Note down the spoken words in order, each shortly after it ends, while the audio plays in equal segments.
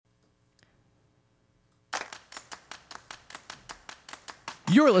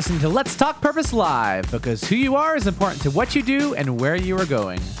You're listening to Let's Talk Purpose Live, because who you are is important to what you do and where you are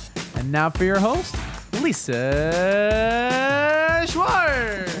going. And now for your host, Lisa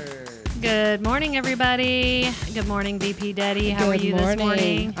Schwartz. Good morning, everybody. Good morning, VP Daddy. How are you this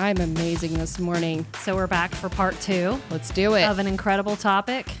morning? I'm amazing this morning. So we're back for part 2 Let's do it. of an incredible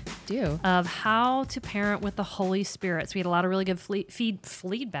topic Of how to parent with the Holy Spirit. So we had a lot of really good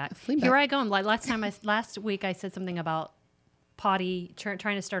feedback. Here I go. Like last week I said something about potty, trying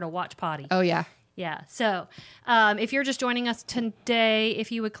to start a watch potty. Oh, yeah. Yeah. So if you're just joining us today,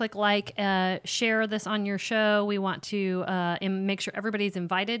 if you would click like, share this on your show. We want to make sure everybody's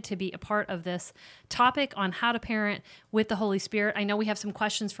invited to be a part of this topic on how to parent with the Holy Spirit. I know we have some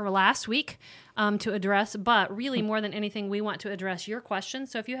questions from last week to address, but really more than anything, we want to address your questions.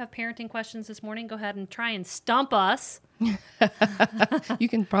 So if you have parenting questions this morning, go ahead and try and stump us. You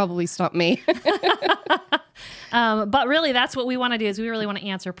can probably stump me. But really, that's what we want to do, is we really want to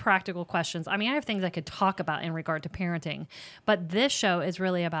answer practical questions. I mean, I have things I could talk about in regard to parenting, but this show is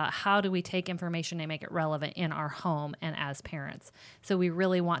really about how do we take information and make it relevant in our home and as parents. So we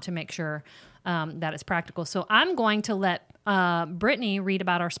really want to make sure that it's practical. So I'm going to let Brittany read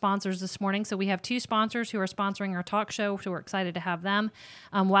about our sponsors this morning. So we have 2 sponsors who are sponsoring our talk show, so we're excited to have them.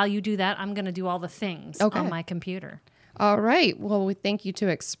 While you do that, I'm going to do all the things on my computer. All right. Well, we thank you to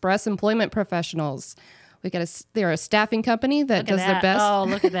Express Employment Professionals. They're a staffing company that does their best. Oh,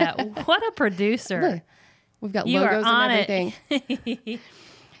 look at that. What a producer. Look, we've got logos and everything.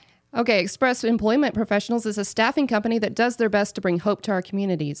 Okay, Express Employment Professionals is a staffing company that does their best to bring hope to our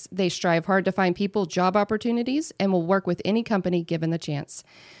communities. They strive hard to find people job opportunities and will work with any company given the chance.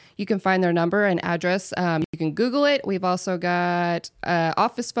 You can find their number and address. You can Google it. We've also got an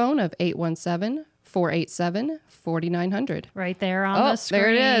office phone of 817-487-4900. Right there on the screen. There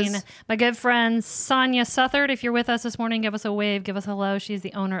it is. My good friend Sonia Southard, if you're with us this morning, give us a wave, give us a hello. She's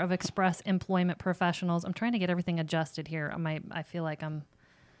the owner of Express Employment Professionals. I'm trying to get everything adjusted here. I feel like I'm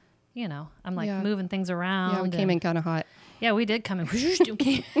moving things around. Yeah, we came in kind of hot. Yeah, we did come in.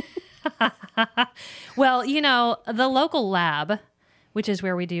 Well, the local lab, which is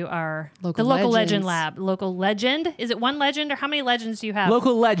where we do our Local Legend Legends. Lab. Local Legend? Is it one legend, or how many legends do you have?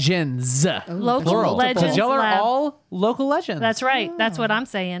 Local Legends. Local Plural. Legends Because y'all are Lab. all local legends. That's right. That's what I'm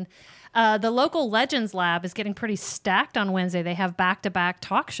saying. The Local Legends Lab is getting pretty stacked on Wednesday. They have back-to-back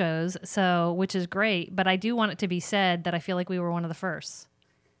talk shows, which is great. But I do want it to be said that I feel like we were one of the first.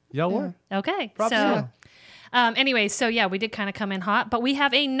 Y'all were. Okay. Props so, to anyway, we did kind of come in hot, but we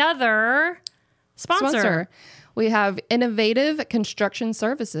have another sponsor. We have Innovative Construction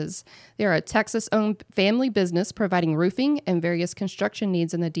Services. They're a Texas-owned family business providing roofing and various construction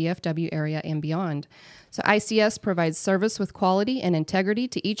needs in the DFW area and beyond. So ICS provides service with quality and integrity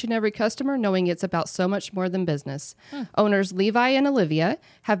to each and every customer, knowing it's about so much more than business. Owners Levi and Olivia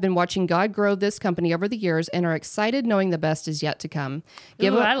have been watching God grow this company over the years and are excited knowing the best is yet to come.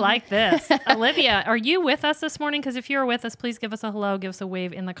 I like this. Olivia, are you with us this morning? Because if you're with us, please give us a hello, give us a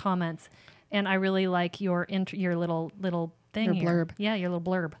wave in the comments. And I really like your little thing Your blurb. Yeah, your little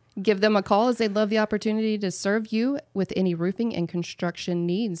blurb. Give them a call, as they'd love the opportunity to serve you with any roofing and construction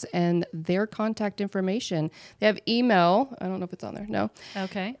needs, and their contact information. They have email. I don't know if it's on there. No.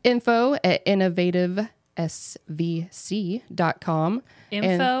 Okay. info@innovativesvc.com.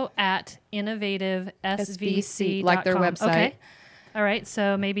 info@innovativesvc.com. like their website. Okay. All right.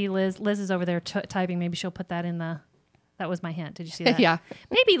 So maybe Liz is over there typing. Maybe she'll put that in the... That was my hint. Did you see that? Yeah.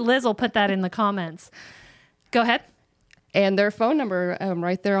 Maybe Liz will put that in the comments. Go ahead. And their phone number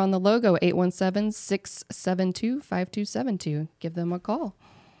right there on the logo, 817-672-5272. Give them a call.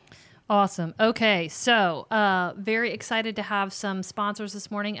 Awesome. Okay. So very excited to have some sponsors this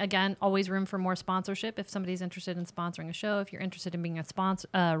morning. Again, always room for more sponsorship if somebody's interested in sponsoring a show, if you're interested in being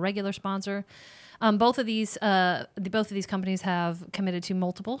a regular sponsor. Both of these companies have committed to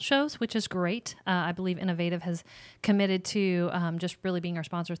multiple shows, which is great. I believe Innovative has committed to just really being our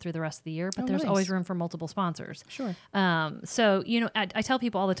sponsor through the rest of the year, but there's always room for multiple sponsors. Sure. So, I tell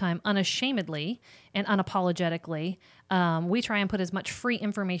people all the time, unashamedly and unapologetically, we try and put as much free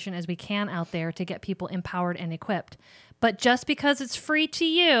information as we can out there to get people empowered and equipped. But just because it's free to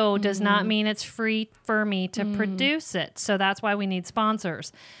you does not mean it's free for me to produce it. So that's why we need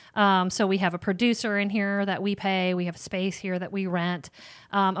sponsors. So we have a producer in here that we pay. We have space here that we rent.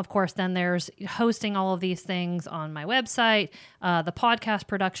 Of course, then there's hosting all of these things on my website, the podcast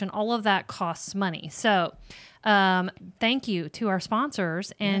production, all of that costs money. So thank you to our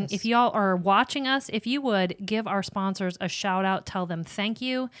sponsors. And if y'all are watching us, if you would give our sponsors a shout out, tell them thank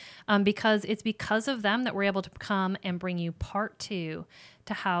you, because it's because of them that we're able to come and bring you part 2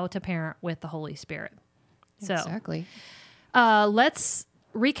 to how to parent with the Holy Spirit. So exactly. let's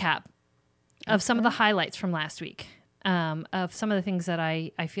recap of some of the highlights from last week, of some of the things that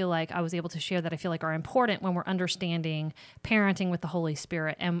I feel like I was able to share that I feel like are important when we're understanding parenting with the Holy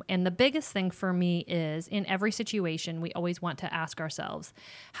Spirit. And the biggest thing for me is, in every situation, we always want to ask ourselves,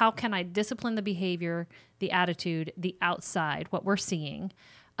 how can I discipline the behavior, the attitude, the outside, what we're seeing,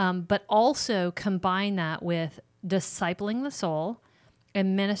 but also combine that with discipling the soul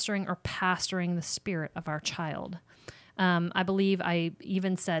and ministering or pastoring the spirit of our child. I believe I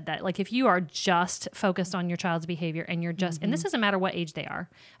even said that, like, if you are just focused on your child's behavior and you're just, and this doesn't matter what age they are.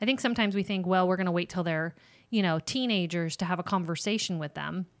 I think sometimes we think, well, we're going to wait till they're, teenagers to have a conversation with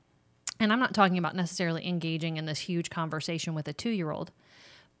them. And I'm not talking about necessarily engaging in this huge conversation with a 2-year-old,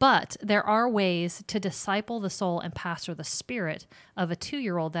 but there are ways to disciple the soul and pastor the spirit of a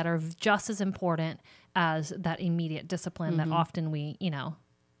 2-year-old that are just as important as that immediate discipline that often we,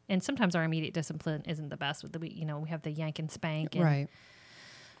 and sometimes our immediate discipline isn't the best. We have the yank and spank. And, right.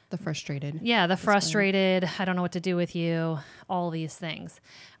 The frustrated. Yeah, the frustrated. I don't know what to do with you. All these things.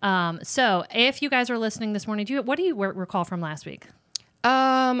 So if you guys are listening this morning, what do you recall from last week?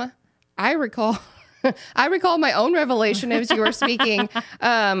 I recall my own revelation as you were speaking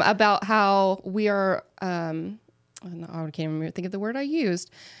about how we are. I can't even think of the word I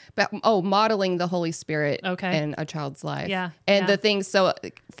used. But modeling the Holy Spirit in a child's life. Yeah. And the things, so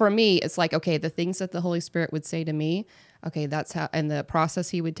for me, it's like, okay, the things that the Holy Spirit would say to me, okay, that's how, and the process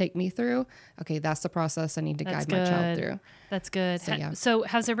he would take me through, okay, that's the process I need to guide my child through. That's good. So, yeah. So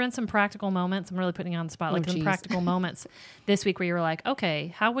has there been some practical moments? I'm really putting you on the spot, like some practical moments this week where you were like,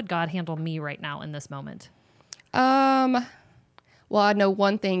 okay, how would God handle me right now in this moment? Well, I know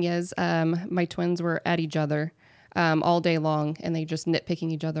one thing is my twins were at each other all day long, and they just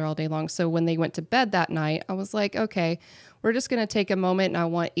nitpicking each other all day long. So when they went to bed that night, I was like, okay, we're just going to take a moment, and I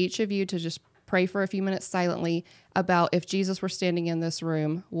want each of you to just pray for a few minutes silently about, if Jesus were standing in this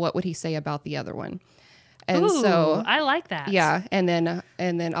room, what would he say about the other one? And so I like that. Yeah. And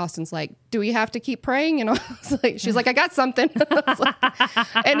then Austin's like, do we have to keep praying? And I was like, she's like, I got something.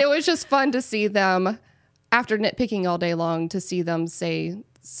 And it was just fun to see them, after nitpicking all day long, to see them say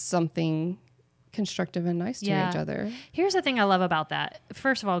something constructive and nice to each other. Here's the thing I love about that.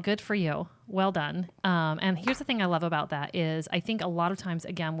 First of all, good for you. Well done. And here's the thing I love about that is, I think a lot of times,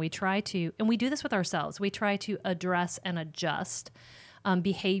 again, we try to, and we do this with ourselves, we try to address and adjust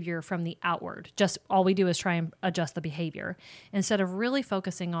behavior from the outward. Just all we do is try and adjust the behavior, instead of really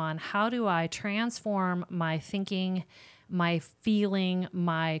focusing on, how do I transform my thinking, my feeling,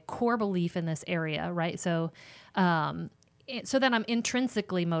 my core belief in this area, right? So then I'm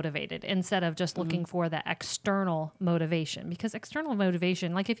intrinsically motivated, instead of just looking for that external motivation. Because external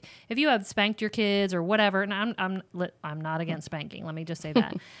motivation, like if you have spanked your kids or whatever, and I'm not against spanking, let me just say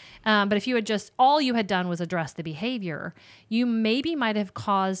that. But if you had just, all you had done was address the behavior, you maybe might have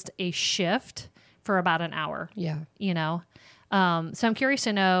caused a shift for about an hour. Yeah. So I'm curious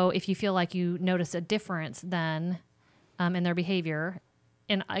to know if you feel like you notice a difference then in their behavior.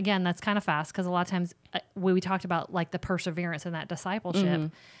 And again, that's kind of fast, because a lot of times when we talked about like the perseverance and that discipleship,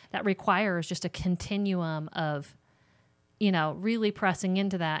 that requires just a continuum of, really pressing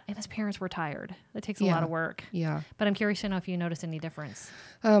into that. And as parents, we're tired. It takes a lot of work. Yeah. But I'm curious to know if you notice any difference.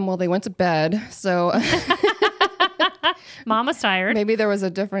 Well, they went to bed, so Mama's tired. Maybe there was a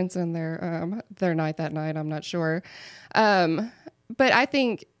difference in their night that night. I'm not sure. But I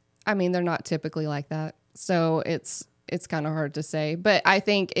think, they're not typically like that. So it's kind of hard to say, but I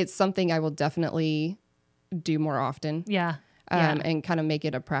think it's something I will definitely do more often. Yeah. And kind of make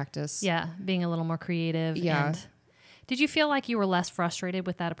it a practice. Yeah. Being a little more creative. Yeah. And did you feel like you were less frustrated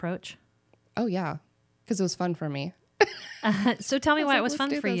with that approach? Oh yeah. Because it was fun for me. So tell me why it was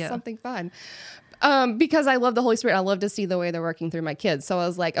fun for you. Something fun. Because I love the Holy Spirit. I love to see the way they're working through my kids. So I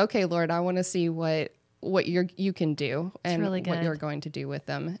was like, okay, Lord, I want to see what you can do and really what you're going to do with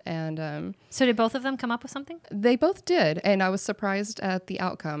them. And so did both of them come up with something? They both did. And I was surprised at the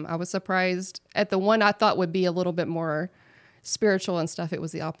outcome. I was surprised at the one I thought would be a little bit more spiritual and stuff. It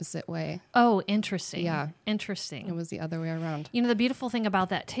was the opposite way. Oh, interesting. Yeah. Interesting. It was the other way around. The beautiful thing about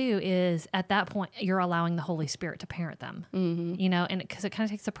that too is, at that point, you're allowing the Holy Spirit to parent them, and because it kind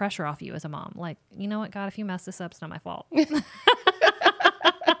of takes the pressure off you as a mom. Like, you know what, God, if you mess this up, it's not my fault.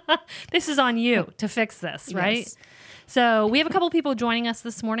 This is on you to fix this, right? Yes. So we have a couple people joining us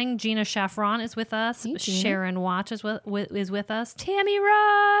this morning. Gina Shaffron is with us. Hey, Gina. Sharon Watch is with us. Tammy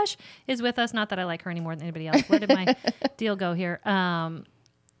Rush is with us. Not that I like her any more than anybody else. Where did my deal go here? Hang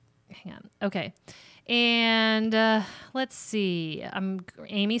on. Okay. And let's see.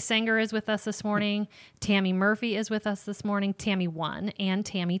 Amy Sanger is with us this morning. Tammy Murphy is with us this morning. Tammy 1 and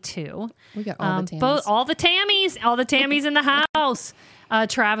Tammy 2. We got all the Tammys. All the Tammys in the house.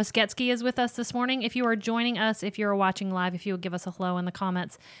 Travis Getsky is with us this morning. If you are joining us, if you're watching live, if you would give us a hello in the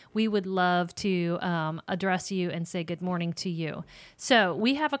comments, we would love to address you and say good morning to you. So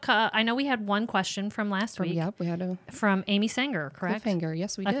we have I know we had one question from last week. Yep, we had from Amy Sanger, correct? Cliffhanger.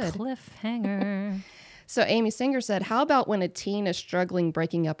 Yes, we did. A cliffhanger. So Amy Singer said, how about when a teen is struggling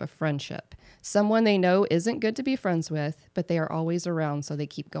breaking up a friendship? Someone they know isn't good to be friends with, but they are always around, so they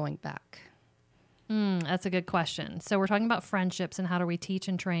keep going back. That's a good question. So we're talking about friendships and how do we teach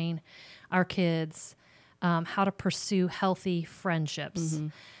and train our kids how to pursue healthy friendships.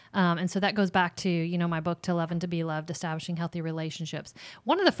 And so that goes back to, my book, To Love and to Be Loved, Establishing Healthy Relationships.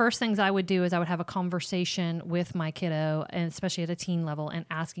 One of the first things I would do is I would have a conversation with my kiddo, and especially at a teen level, and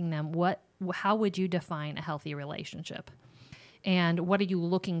asking them, how would you define a healthy relationship? And what are you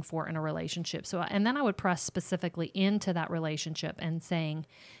looking for in a relationship? And then I would press specifically into that relationship and saying,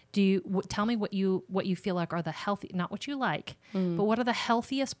 tell me what you feel like are the healthy, not what you like, but what are the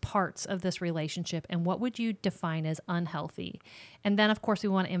healthiest parts of this relationship, and what would you define as unhealthy? And then, of course, we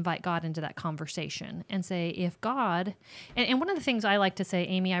want to invite God into that conversation and say, if God, and one of the things I like to say,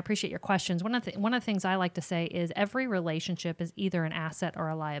 Amy, I appreciate your questions. One of the things I like to say is every relationship is either an asset or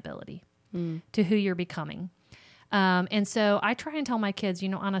a liability to who you're becoming. And so I try and tell my kids,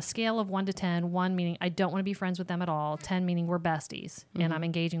 on a scale of 1 to 10, 1 meaning I don't want to be friends with them at all, 10 meaning we're besties and I'm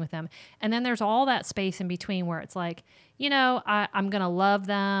engaging with them. And then there's all that space in between where it's like, I'm going to love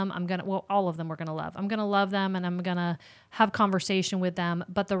them. All of them we're going to love. I'm going to love them and I'm going to have conversation with them.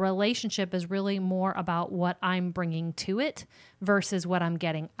 But the relationship is really more about what I'm bringing to it versus what I'm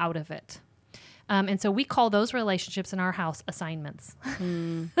getting out of it. And so we call those relationships in our house assignments.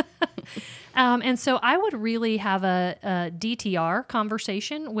 And so I would really have a DTR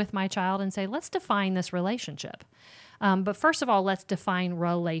conversation with my child and say, let's define this relationship. But first of all, let's define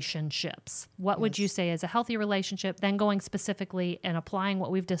relationships. What would you say is a healthy relationship? Then going specifically and applying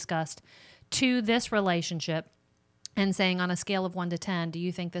what we've discussed to this relationship and saying on a scale of 1 to 10, do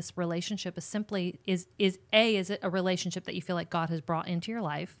you think this relationship is it a relationship that you feel like God has brought into your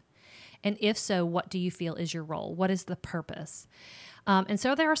life? And if so, what do you feel is your role? What is the purpose? And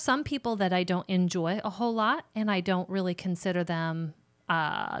so there are some people that I don't enjoy a whole lot, and I don't really consider them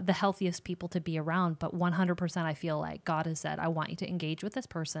the healthiest people to be around. But 100% I feel like God has said, I want you to engage with this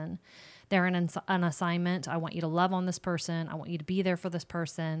person. They're an assignment. I want you to love on this person. I want you to be there for this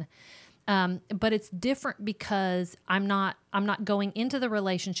person. But it's different because I'm not going into the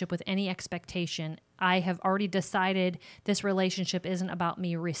relationship with any expectation. I have already decided this relationship isn't about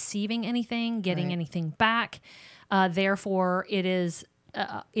me receiving anything, getting anything back. Therefore, it is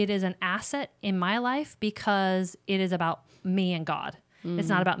an asset in my life because it is about me and God. It's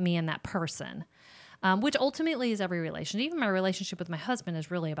not about me and that person, which ultimately is every relationship. Even my relationship with my husband is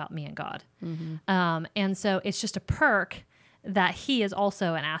really about me and God. And so it's just a perk that he is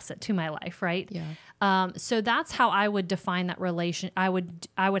also an asset to my life, right? Yeah. So that's how I would define that relation. I would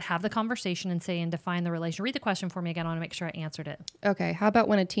have the conversation and say and define the relation. Read the question for me again. I want to make sure I answered it. Okay. How about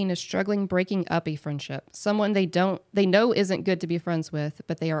when a teen is struggling breaking up a friendship? Someone they know isn't good to be friends with,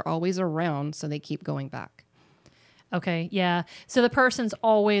 but they are always around, so they keep going back. Okay, yeah. So the person's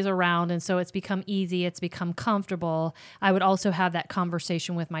always around, and so it's become easy, it's become comfortable. I would also have that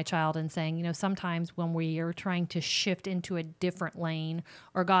conversation with my child and saying, sometimes when we are trying to shift into a different lane,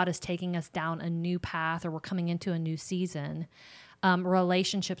 or God is taking us down a new path, or we're coming into a new season,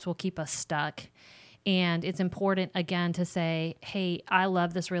 relationships will keep us stuck. And it's important, again, to say, hey, I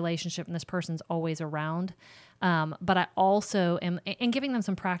love this relationship, and this person's always around. But I also am, and giving them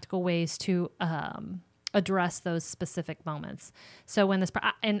some practical ways to address those specific moments. So when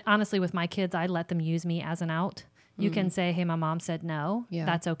and honestly with my kids, I let them use me as an out. You can say, hey, my mom said no,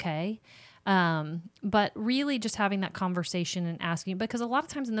 that's okay. But really just having that conversation and asking, because a lot of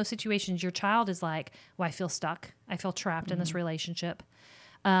times in those situations, your child is like, well, I feel stuck. I feel trapped in this relationship.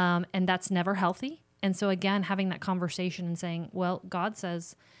 And that's never healthy. And so again, having that conversation and saying, well, God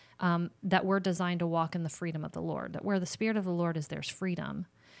says that we're designed to walk in the freedom of the Lord, that where the Spirit of the Lord is, there's freedom.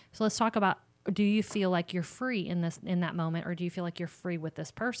 So let's talk about, do you feel like you're free in that moment, or do you feel like you're free with this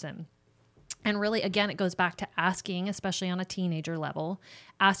person? And really, again, it goes back to asking, especially on a teenager level,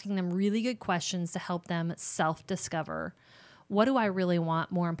 asking them really good questions to help them self-discover, what do I really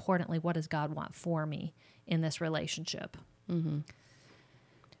want? More importantly, what does God want for me in this relationship? Mm-hmm.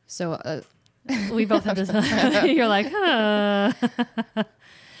 So we both have this. You're like,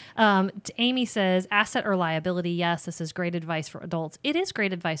 Amy says, asset or liability? Yes, this is great advice for adults. It is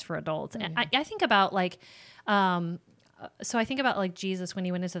great advice for adults. And I think about so I think about like Jesus when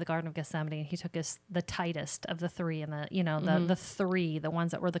he went into the Garden of Gethsemane, he took the tightest of the three and the three, the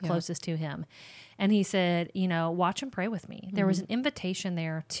ones that were the closest to him. And he said, watch and pray with me. There was an invitation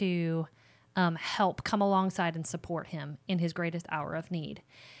there to help come alongside and support him in his greatest hour of need.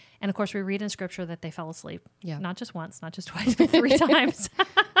 And of course we read in scripture that they fell asleep, not just once, not just twice, but 3 times.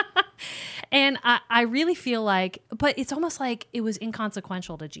 And I really feel like, but it's almost like it was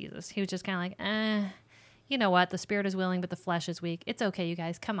inconsequential to Jesus. He was just kind of like, you know what? The spirit is willing, but the flesh is weak. It's okay, you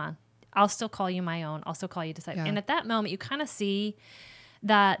guys. Come on. I'll still call you my own. I'll still call you disciple. Yeah. And at that moment, you kind of see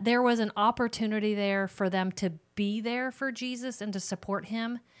that there was an opportunity there for them to be there for Jesus and to support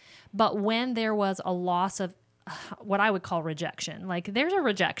him. But when there was a loss of what I would call rejection, like there's a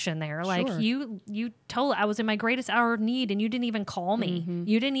rejection there. Like you told, I was in my greatest hour of need and you didn't even call me.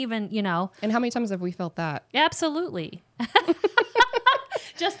 You didn't even, And how many times have we felt that? Absolutely.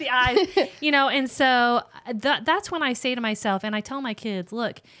 Just the eyes, and so that's when I say to myself, and I tell my kids,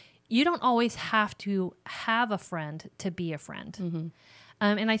 look, you don't always have to have a friend to be a friend.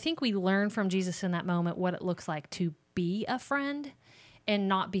 And I think we learn from Jesus in that moment what it looks like to be a friend and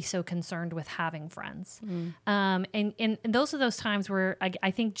not be so concerned with having friends. And those are those times where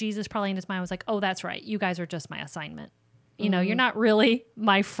I think Jesus probably in his mind was like, oh, that's right. You guys are just my assignment. You're not really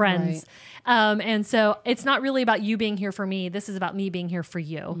my friends. Right. And so it's not really about you being here for me. This is about me being here for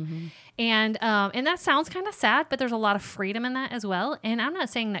you. And that sounds kind of sad, but there's a lot of freedom in that as well. And I'm not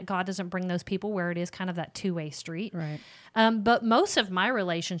saying that God doesn't bring those people where it is kind of that two-way street. Right. But most of my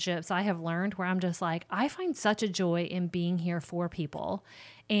relationships I have learned where I'm just like, I find such a joy in being here for people.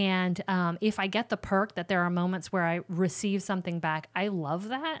 And if I get the perk that there are moments where I receive something back, I love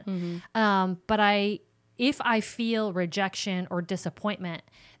that. But if I feel rejection or disappointment,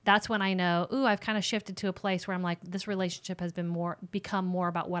 that's when I know, I've kind of shifted to a place where I'm like, this relationship has become more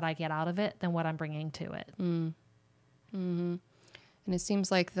about what I get out of it than what I'm bringing to it. And it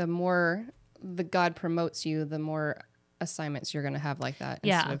seems like the more the God promotes you, the more assignments you're going to have like that.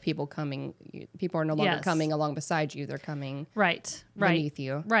 Instead of people are no longer coming along beside you. They're coming beneath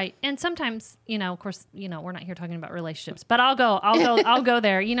you. Right. And sometimes, of course, we're not here talking about relationships, but I'll go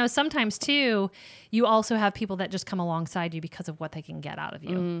there. Sometimes too, you also have people that just come alongside you because of what they can get out of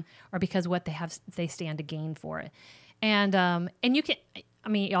you or because what they stand to gain for it. And you can,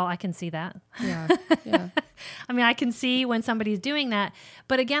 y'all, I can see that. Yeah. I can see when somebody's doing that,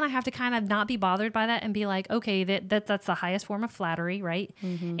 but again, I have to kind of not be bothered by that and be like, okay, that's the highest form of flattery, right?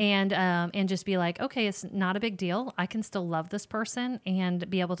 And just be like, okay, it's not a big deal. I can still love this person and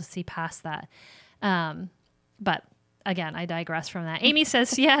be able to see past that. But again, I digress from that. Amy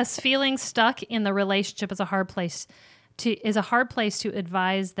says, yes, feeling stuck in the relationship is a hard place to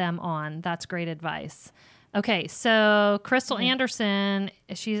advise them on. That's great advice. Okay, so Crystal Anderson,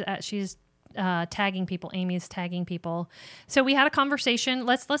 she's tagging people. Amy's tagging people. So we had a conversation.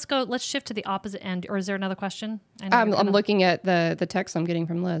 Let's shift to the opposite end. Or is there another question? I'm looking at the text I'm getting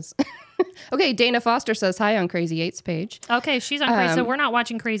from Liz. Okay, Dana Foster says hi on Crazy 8's page. Okay, she's on Crazy. So we're not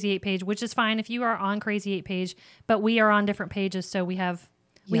watching Crazy 8 page, which is fine if you are on Crazy 8 page, but we are on different pages, so we have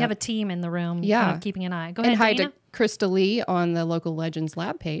a team in the room kind of keeping an eye. Go ahead, and hi Dana. to Krista Lee on the Local Legends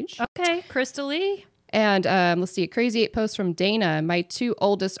Lab page. Okay, Krista Lee. And let's see, a Crazy 8 post from Dana. My 2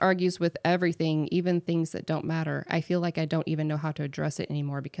 oldest argues with everything, even things that don't matter. I feel like I don't even know how to address it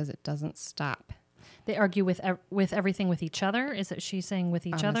anymore because it doesn't stop. They argue with everything with each other? Is it she's saying with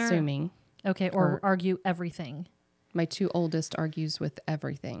each other? I'm assuming. Okay, or argue everything. My 2 oldest argues with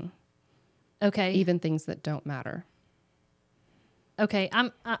everything. Okay. Even things that don't matter. Okay,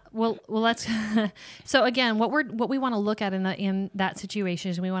 well, let's. So again, what we want to look at in that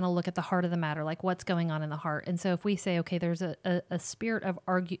situation is we want to look at the heart of the matter, like what's going on in the heart. And so if we say, okay, there's a spirit of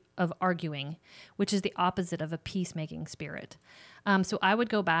arguing, which is the opposite of a peacemaking spirit. So I would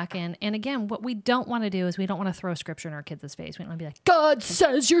go back and again, what we don't want to do is we don't want to throw scripture in our kids' face. We don't want to be like, God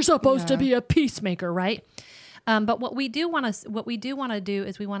says you're supposed to be a peacemaker, right? But what we do want to do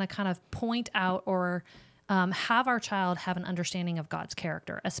is we want to kind of point out or have our child have an understanding of God's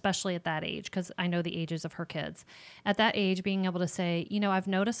character, especially at that age, because I know the ages of her kids. At that age, being able to say, I've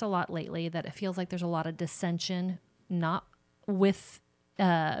noticed a lot lately that it feels like there's a lot of dissension, not with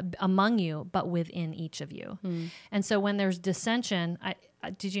among you, but within each of you. And so when there's dissension,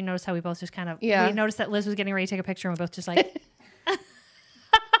 did you notice how we both just kind of, we noticed that Liz was getting ready to take a picture and we both just like...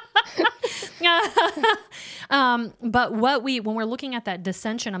 But when we're looking at that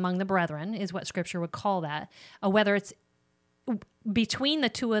dissension among the brethren is what scripture would call that, whether it's between the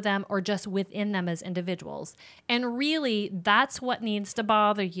two of them or just within them as individuals. And really that's what needs to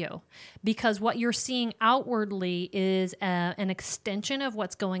bother you, because what you're seeing outwardly is an extension of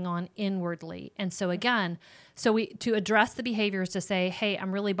what's going on inwardly. And so again, So to address the behaviors, to say, hey,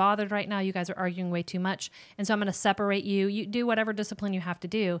 I'm really bothered right now. You guys are arguing way too much. And so I'm going to separate you. You do whatever discipline you have to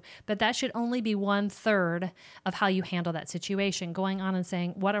do. But that should only be 1/3 of how you handle that situation. Going on and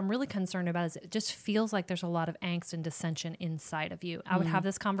saying, what I'm really concerned about is it just feels like there's a lot of angst and dissension inside of you. I would have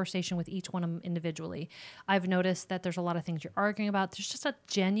this conversation with each one of them individually. I've noticed that there's a lot of things you're arguing about. There's just a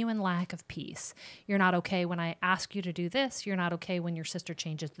genuine lack of peace. You're not okay when I ask you to do this. You're not okay when your sister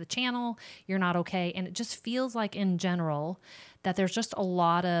changes the channel. You're not okay. And it just feels like in general that there's just a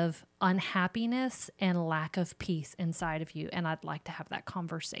lot of unhappiness and lack of peace inside of you. And I'd like to have that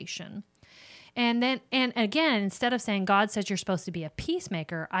conversation. And again, instead of saying God says you're supposed to be a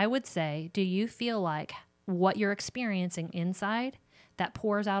peacemaker, I would say, do you feel like what you're experiencing inside that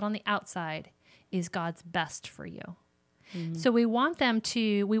pours out on the outside is God's best for you? So we want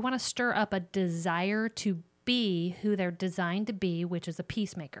to stir up a desire to be who they're designed to be, which is a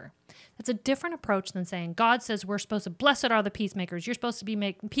peacemaker. That's a different approach than saying God says we're supposed to, blessed are the peacemakers. You're supposed to be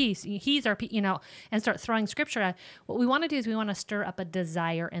making peace. He's our, and start throwing scripture at. What we want to do is we want to stir up a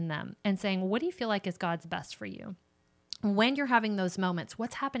desire in them and saying, what do you feel like is God's best for you? When you're having those moments,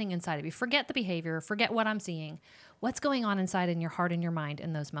 what's happening inside of you? Forget the behavior, forget what I'm seeing. What's going on inside in your heart and your mind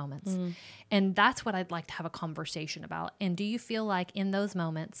in those moments? And that's what I'd like to have a conversation about. And do you feel like in those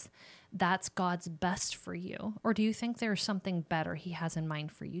moments, that's God's best for you? Or do you think there's something better he has in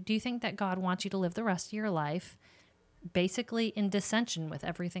mind for you? Do you think that God wants you to live the rest of your life basically in dissension with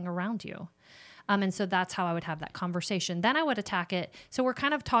everything around you? And so that's how I would have that conversation. Then I would attack it. So we're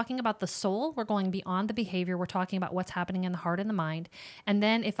kind of talking about the soul. We're going beyond the behavior. We're talking about what's happening in the heart and the mind. And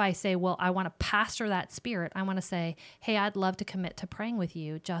then if I say, well, I want to pastor that spirit, I want to say, hey, I'd love to commit to praying with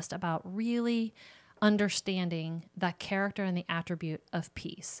you just about really understanding that character and the attribute of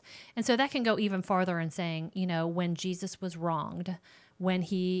peace. And so that can go even farther in saying, when Jesus was wronged,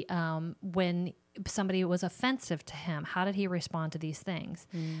 when somebody was offensive to him, how did he respond to these things?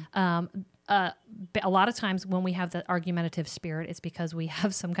 A lot of times when we have the argumentative spirit, it's because we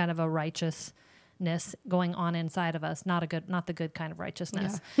have some kind of a righteousness going on inside of us, not the good kind of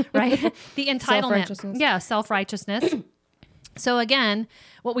righteousness, right? The entitlement, self-righteousness. So again,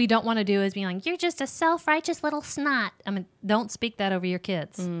 what we don't want to do is be like, you're just a self-righteous little snot. I mean, don't speak that over your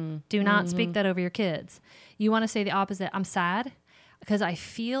kids. Do not speak that over your kids. You want to say the opposite. I'm sad because I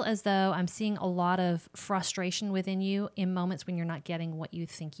feel as though I'm seeing a lot of frustration within you in moments when you're not getting what you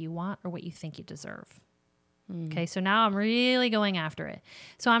think you want or what you think you deserve. Okay, so now I'm really going after it.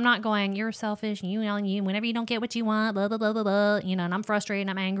 So I'm not going, you're selfish, you whenever you don't get what you want, blah, blah, blah, blah, blah, and I'm frustrated and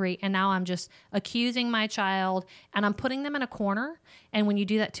I'm angry. And now I'm just accusing my child and I'm putting them in a corner. And when you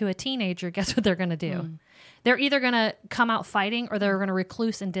do that to a teenager, guess what they're going to do? They're either going to come out fighting or they're going to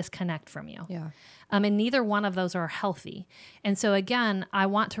recluse and disconnect from you. Yeah. And neither one of those are healthy. And so again, I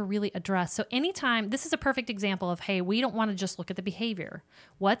want to really address. So anytime, this is a perfect example of, hey, we don't want to just look at the behavior.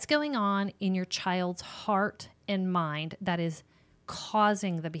 What's going on in your child's heart and mind that is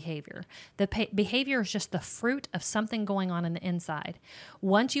causing the behavior? The behavior is just the fruit of something going on in the inside.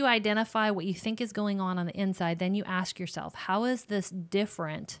 Once you identify what you think is going on the inside, then you ask yourself, how is this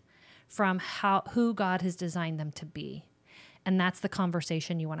different from who God has designed them to be? And that's the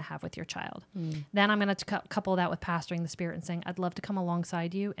conversation you want to have with your child. Then I'm going to couple that with pastoring the spirit and saying, I'd love to come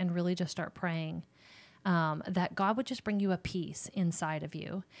alongside you and really just start praying that God would just bring you a peace inside of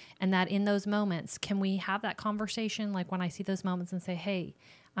you. And that in those moments, can we have that conversation? Like when I see those moments and say, hey,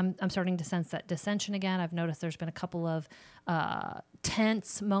 I'm starting to sense that dissension again. I've noticed there's been a couple of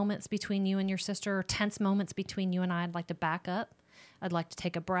tense moments between you and your sister, tense moments between you and I. I'd like to back up. I'd like to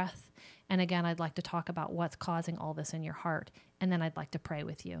take a breath. And again, I'd like to talk about what's causing all this in your heart. And then I'd like to pray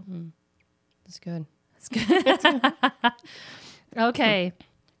with you. That's good. That's good. Okay.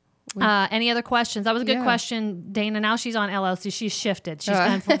 Any other questions? That was a good question, Dana. Now she's on LLC. She's shifted. She's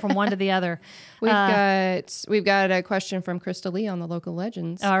gone from one to the other. We've got a question from Krista Lee on the Local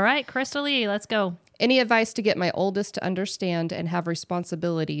Legends. All right, Krista Lee, let's go. Any advice to get my oldest to understand and have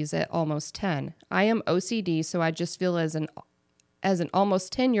responsibilities at almost 10? I am OCD, so I just feel as an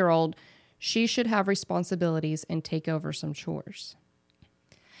almost 10-year-old, she should have responsibilities and take over some chores.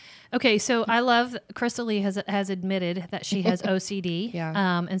 Okay, so I love Krista Lee has admitted that she has OCD.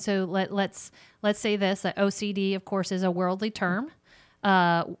 Yeah. And so let's say this, that OCD, of course, is a worldly term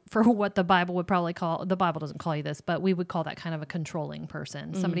for what the Bible would probably call, the Bible doesn't call you this, but we would call that kind of a controlling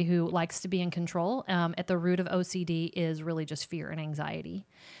person, somebody who likes to be in control. At the root of OCD is really just fear and anxiety.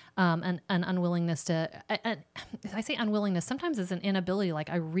 an unwillingness to, I say unwillingness, sometimes it's an inability. Like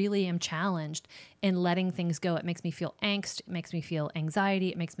I really am challenged in letting things go. It makes me feel angst. It makes me feel anxiety.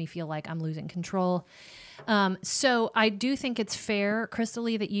 It makes me feel like I'm losing control. So I do think it's fair,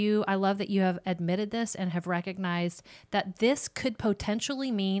 Crystalie, I love that you have admitted this and have recognized that this could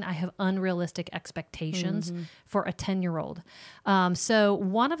potentially mean I have unrealistic expectations for a 10-year-old. So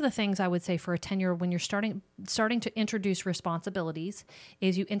one of the things I would say for a 10-year-old when you're starting to introduce responsibilities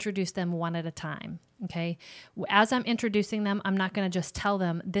is you introduce them one at a time. Okay. As I'm introducing them, I'm not going to just tell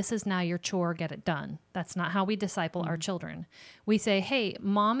them, this is now your chore, get it done. That's not how we disciple our children. We say, hey,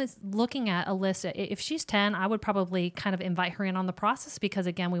 mom is looking at a list. If she's 10, I would probably kind of invite her in on the process because,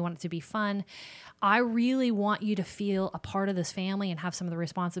 again, we want it to be fun. I really want you to feel a part of this family and have some of the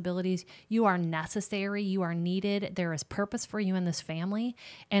responsibilities. You are necessary. You are needed. There is purpose for you in this family.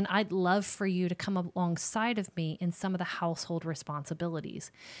 And I'd love for you to come alongside of me in some of the household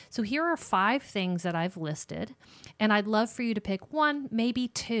responsibilities. So here are 5 things that I've listed. And I'd love for you to pick 1, maybe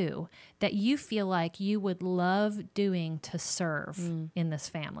 2, that you feel like you would love doing to serve in this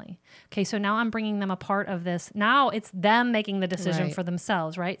family. Okay, so now I'm bringing them a part of this. Now it's them making the decision for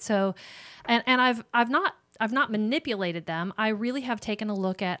themselves, right? So, and I've not manipulated them. I really have taken a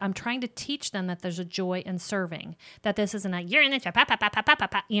look at, I'm trying to teach them that there's a joy in serving, that this isn't a, you're in this,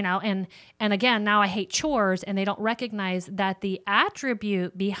 and again, now I hate chores, and they don't recognize that the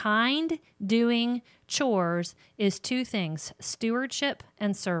attribute behind doing chores is 2 things, stewardship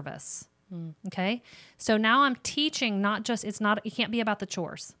and service. Okay. So now I'm teaching it can't be about the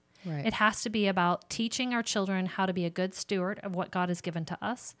chores. Right. It has to be about teaching our children how to be a good steward of what God has given to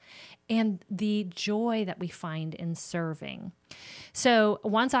us and the joy that we find in serving. So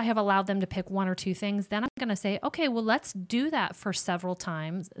once I have allowed them to pick 1 or 2 things, then I'm going to say, okay, well, let's do that for several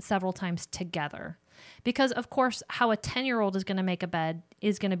times together. Because, of course, how a 10-year-old is going to make a bed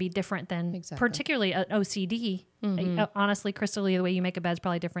is going to be different than particularly an OCD. Honestly, Crystalie, the way you make a bed is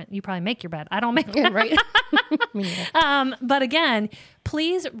probably different. You probably make your bed. I don't make it. Right. But again,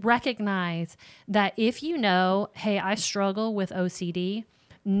 please recognize that if you know, hey, I struggle with OCD,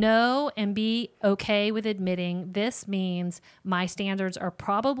 know and be okay with admitting this means my standards are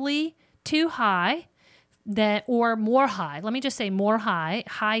probably too high. Or more high. Let me just say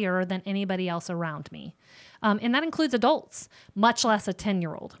higher than anybody else around me. And that includes adults, much less a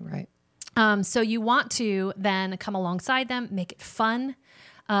 10-year-old. Right. So you want to then come alongside them, make it fun.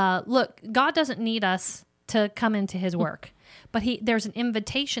 Look, God doesn't need us to come into his work, but there's an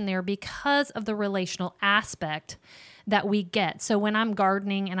invitation there because of the relational aspect that we get. So when I'm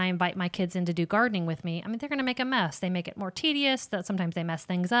gardening and I invite my kids in to do gardening with me, I mean, they're going to make a mess. They make it more tedious. That sometimes they mess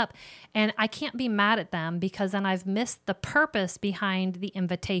things up. And I can't be mad at them because then I've missed the purpose behind the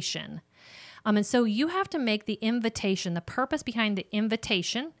invitation. And so you have to make the invitation, the purpose behind the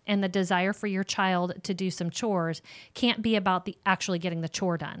invitation and the desire for your child to do some chores can't be about actually getting the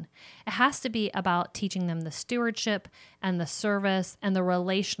chore done. It has to be about teaching them the stewardship and the service and the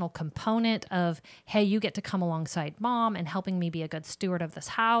relational component of, hey, you get to come alongside mom and helping me be a good steward of this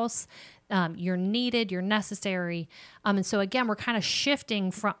house. You're needed, you're necessary. And so again, we're kind of shifting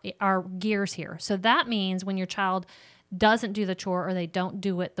from our gears here. So that means when your child doesn't do the chore or they don't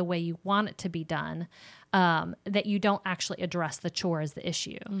do it the way you want it to be done, that you don't actually address the chore as the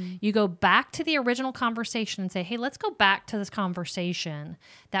issue. You go back to the original conversation and say, hey, let's go back to this conversation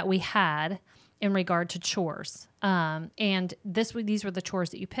that we had in regard to chores. And these were the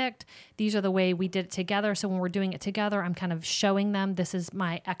chores that you picked. These are the way we did it together. So when we're doing it together, I'm kind of showing them this is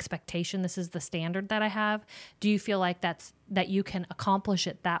my expectation. This is the standard that I have. Do you feel like that you can accomplish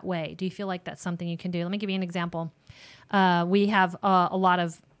it that way? Do you feel like that's something you can do? Let me give you an example. We have a lot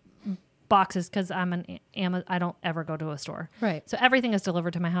of boxes because I don't ever go to a store. Right. So everything is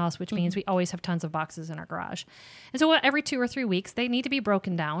delivered to my house, which means we always have tons of boxes in our garage. And so every 2 or 3 weeks, they need to be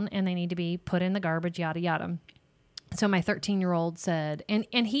broken down and they need to be put in the garbage, yada, yada. So my 13-year-old said, and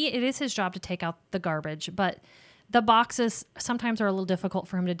it is his job to take out the garbage, but the boxes sometimes are a little difficult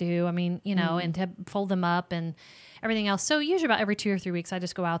for him to do. I mean, and to fold them up and everything else. So usually about every 2 or 3 weeks, I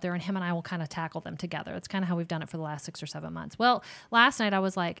just go out there and him and I will kind of tackle them together. It's kind of how we've done it for the last 6 or 7 months. Well, last night I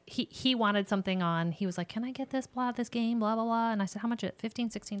was like, he wanted something on. He was like, can I get this game, blah, blah, blah. And I said, how much is it?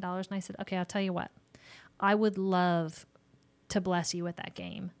 $15, $16. And I said, okay, I'll tell you what. I would love to bless you with that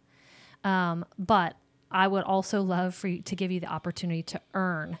game. But I would also love for you to give you the opportunity to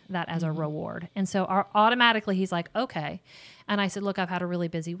earn that as a reward. And so automatically he's like, okay. And I said, look, I've had a really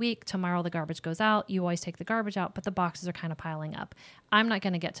busy week. Tomorrow the garbage goes out. You always take the garbage out, but the boxes are kind of piling up. I'm not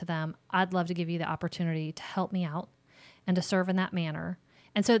going to get to them. I'd love to give you the opportunity to help me out and to serve in that manner.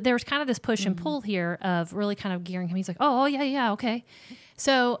 And so there was kind of this push and pull here of really kind of gearing him. He's like, oh yeah, okay.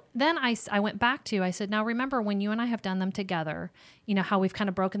 So then I went back to, I said, now remember when you and I have done them together, you know, how we've kind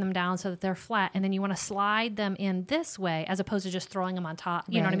of broken them down so that they're flat, and then you want to slide them in this way as opposed to just throwing them on top.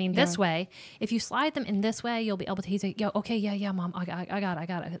 You know what I mean? This way. If you slide them in this way, you'll be able to, he's like, yeah, Mom, I got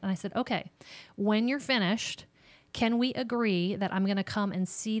it. And I said, okay, when you're finished, can we agree that I'm going to come and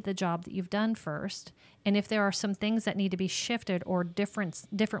see the job that you've done first? And if there are some things that need to be shifted or different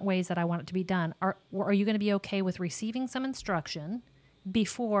ways that I want it to be done, are you going to be okay with receiving some instruction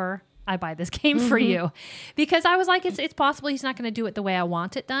before I buy this game for you? Because I was like, it's possible he's not going to do it the way I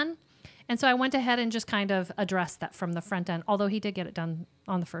want it done. And so I went ahead and just kind of addressed that from the front end, although he did get it done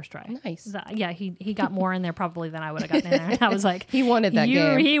on the first try. Nice. He got more in there probably than I would have gotten in there. And I was like, he wanted that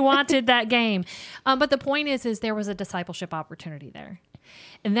game. He wanted that game. But the point is there was a discipleship opportunity there.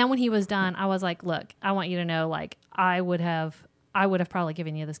 And then when he was done, I was like, look, I want you to know, like, I would have probably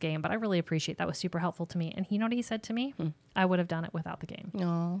given you this game, but I really appreciate that was super helpful to me. And you know what he said to me? I would have done it without the game.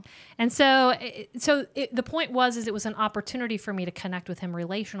 Aww. And so the point was it was an opportunity for me to connect with him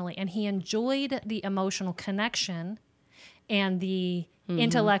relationally, and he enjoyed the emotional connection and the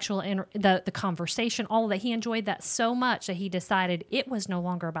intellectual and the conversation, all of that. He enjoyed that so much that he decided it was no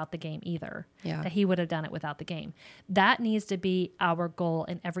longer about the game either, that he would have done it without the game. That needs to be our goal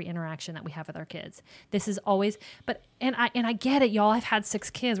in every interaction that we have with our kids. This is always, and I get it, y'all. I've had 6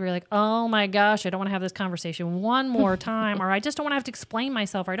 kids where you're like, oh my gosh, I don't want to have this conversation one more time, or I just don't want to have to explain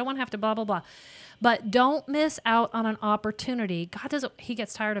myself, or I don't want to have to blah, blah, blah. But don't miss out on an opportunity. He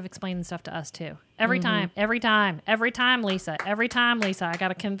gets tired of explaining stuff to us too. Every time, Lisa, I got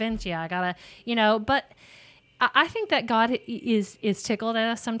to convince you. I got to, but I think that God is tickled at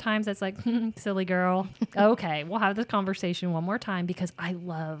us sometimes. It's like, silly girl. Okay, we'll have this conversation one more time because I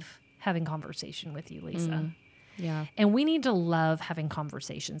love having conversation with you, Lisa. Yeah. And we need to love having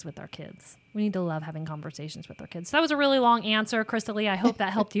conversations with our kids. So that was a really long answer, Crystal Lee. I hope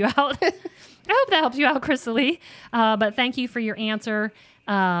that helped you out. Crystal Lee. But thank you for your answer.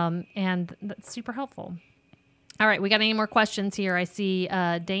 And that's super helpful. All right, we got any more questions here? I see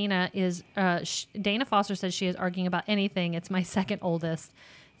Dana Foster says she is arguing about anything. It's my second oldest.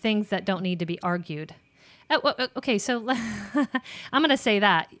 Things that don't need to be argued. Okay, so I'm going to say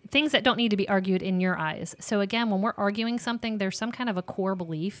that. Things that don't need to be argued in your eyes. So again, when we're arguing something, there's some kind of a core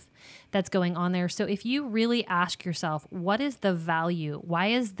belief that's going on there. So if you really ask yourself, what is the value? Why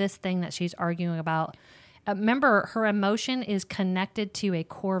is this thing that she's arguing about? Remember, her emotion is connected to a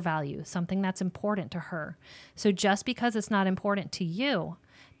core value, something that's important to her. So just because it's not important to you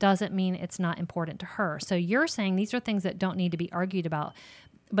doesn't mean it's not important to her. So you're saying these are things that don't need to be argued about.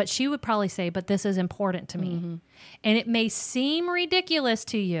 But she would probably say, but this is important to me. And it may seem ridiculous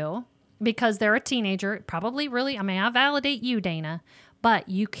to you because they're a teenager. Probably really, I validate you, Dana, but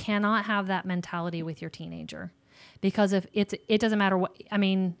you cannot have that mentality with your teenager. Because if it doesn't matter what,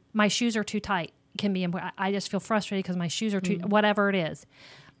 my shoes are too tight. It can be important. I just feel frustrated because my shoes are too, whatever it is.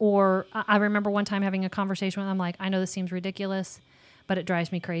 Or I remember one time having a conversation with them, like, I know this seems ridiculous, but it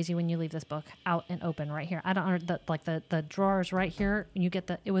drives me crazy when you leave this book out and open right here. I don't the drawers right here. And you get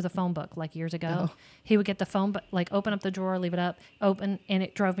it was a phone book like years ago. Oh. He would get the phone, but like open up the drawer, leave it up, open, and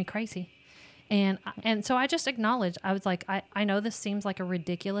it drove me crazy. And so I just acknowledged. I was like, I know this seems like a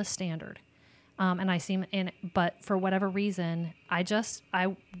ridiculous standard, but for whatever reason, I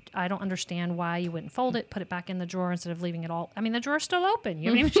don't understand why you wouldn't fold it, put it back in the drawer instead of leaving it all. The drawer's still open.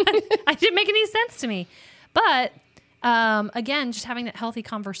 You know what I mean? It didn't make any sense to me, but. Again, just having that healthy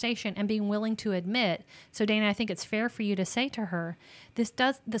conversation and being willing to admit. So, Dana, I think it's fair for you to say to her,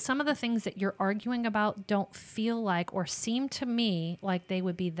 some of the things that you're arguing about don't feel like or seem to me like they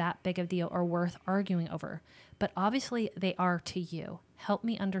would be that big of a deal or worth arguing over. But obviously they are to you. Help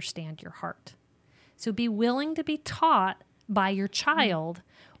me understand your heart. So be willing to be taught by your child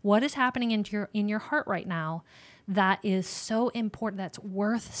what is happening in your heart right now that is so important, that's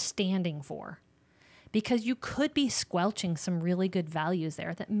worth standing for. Because you could be squelching some really good values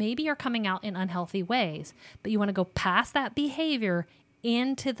there that maybe are coming out in unhealthy ways, but you want to go past that behavior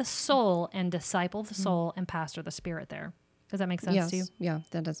into the soul and disciple the soul and pastor the spirit there. Does that make sense to you? Yeah,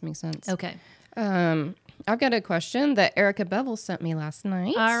 that does make sense. Okay. I've got a question that Erica Bevel sent me last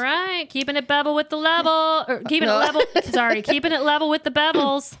night. All right. Keeping it bevel with the level. Keeping it level with the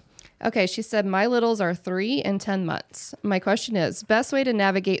bevels. Okay, she said, my littles are 3 and 10 months. My question is, best way to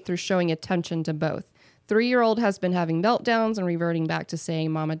navigate through showing attention to both? 3-year-old has been having meltdowns and reverting back to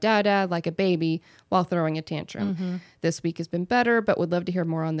saying mama, dada, like a baby while throwing a tantrum. This week has been better, but would love to hear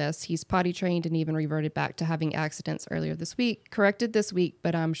more on this. He's potty trained and even reverted back to having accidents earlier this week. Corrected this week,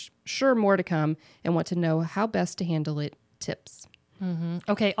 but I'm sure more to come and want to know how best to handle it. Tips.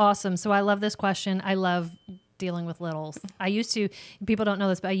 Okay, awesome. So I love this question. I love dealing with littles. I used to, people don't know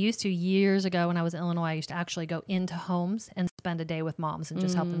this, but I used to years ago when I was in Illinois, I used to actually go into homes and spend a day with moms and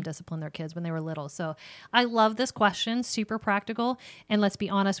just help them discipline their kids when they were little. So I love this question, super practical. And let's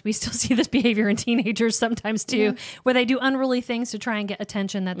be honest, we still see this behavior in teenagers sometimes too, where they do unruly things to try and get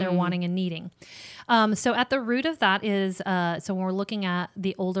attention that they're wanting and needing. So at the root of that is, so when we're looking at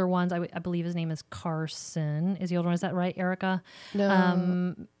the older ones, I believe his name is Carson. Is the older one? Is that right, Erica?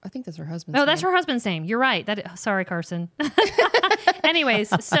 No, I think that's her husband's Oh, that's her husband's name. You're right. Sorry, Carson.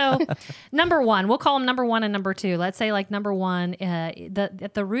 Anyways, so number one, we'll call them number one and number two. Let's say like number one,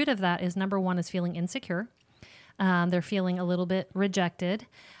 at the root of that is number one is feeling insecure. They're feeling a little bit rejected.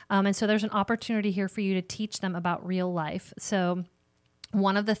 And so there's an opportunity here for you to teach them about real life. So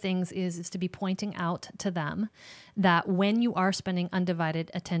one of the things is to be pointing out to them that when you are spending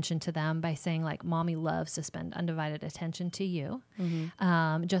undivided attention to them by saying like, mommy loves to spend undivided attention to you,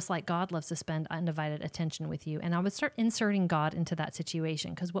 just like God loves to spend undivided attention with you. And I would start inserting God into that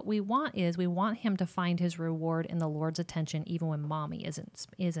situation, because what we want is we want him to find his reward in the Lord's attention, even when mommy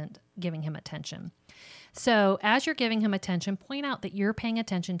isn't giving him attention. So as you're giving him attention, point out that you're paying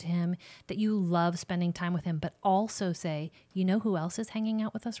attention to him, that you love spending time with him, but also say, you know who else is hanging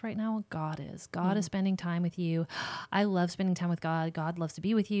out with us right now? God is. God is spending time with you. I love spending time with God. God loves to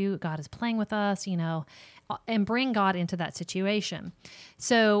be with you. God is playing with us, and bring God into that situation.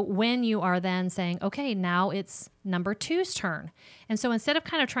 So when you are then saying, okay, now it's number two's turn. And so instead of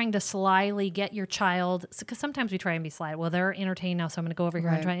kind of trying to slyly get your child, because sometimes we try and be sly, well, they're entertained now, so I'm going to go over here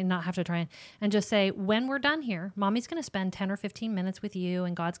and try and not have to try and just say, when we're done here, mommy's going to spend 10 or 15 minutes with you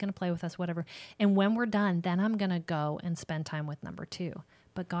and God's going to play with us, whatever. And when we're done, then I'm going to go and spend time with number two,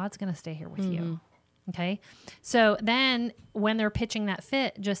 but God's going to stay here with you. Okay. So then when they're pitching that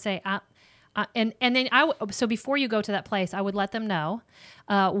fit, just say, and then so before you go to that place, I would let them know,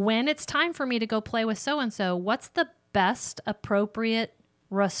 when it's time for me to go play with so-and-so, what's the best appropriate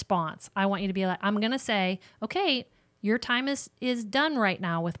response? I want you to be like, I'm going to say, okay, your time is done right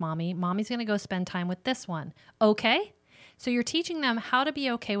now with mommy. Mommy's going to go spend time with this one. Okay. So you're teaching them how to be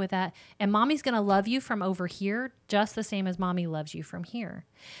okay with that. And mommy's going to love you from over here just the same as mommy loves you from here.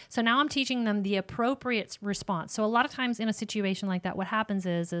 So now I'm teaching them the appropriate response. So a lot of times in a situation like that, what happens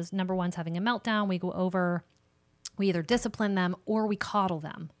is number one's having a meltdown. We go over, we either discipline them or we coddle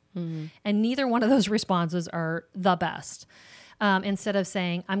them. And neither one of those responses are the best. Instead of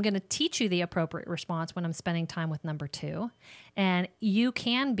saying, I'm going to teach you the appropriate response when I'm spending time with number two. And you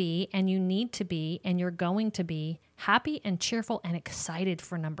can be, and you need to be, and you're going to be happy and cheerful and excited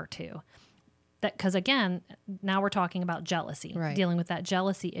for number two. Because again, now we're talking about jealousy, dealing with that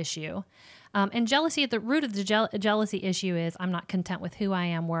jealousy issue. And jealousy, at the root of the jealousy issue is I'm not content with who I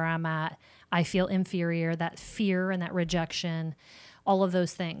am, where I'm at. I feel inferior, that fear and that rejection, all of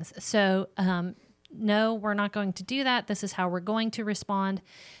those things. So, no, we're not going to do that. This is how we're going to respond.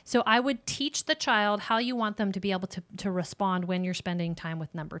 So I would teach the child how you want them to be able to respond when you're spending time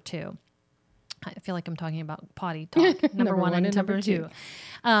with number two. I feel like I'm talking about potty talk, number one and number two.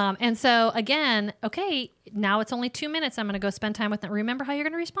 And so again, okay, now it's only 2 minutes. I'm going to go spend time with them. Remember how you're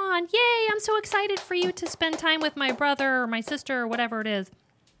going to respond. Yay, I'm so excited for you to spend time with my brother or my sister or whatever it is.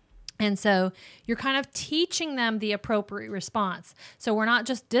 And so you're kind of teaching them the appropriate response. So we're not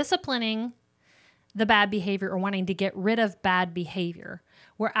just disciplining the bad behavior or wanting to get rid of bad behavior.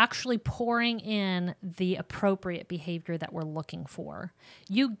 We're actually pouring in the appropriate behavior that we're looking for.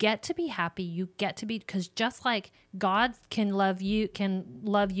 You get to be happy. You get to be, because just like God can love you and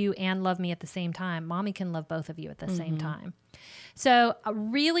love me at the same time, mommy can love both of you at the same time. So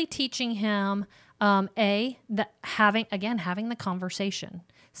really teaching him, having the conversation.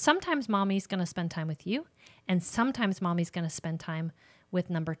 Sometimes mommy's going to spend time with you, and sometimes mommy's going to spend time with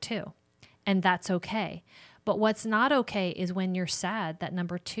number two. And that's okay. But what's not okay is when you're sad that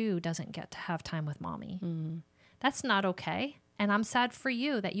number two doesn't get to have time with mommy. That's not okay. And I'm sad for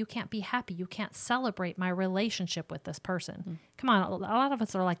you that you can't be happy. You can't celebrate my relationship with this person. Come on. A lot of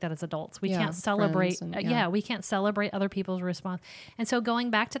us are like that as adults. We can't celebrate. We can't celebrate other people's response. And so going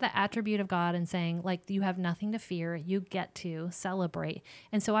back to the attribute of God and saying, like, you have nothing to fear. You get to celebrate.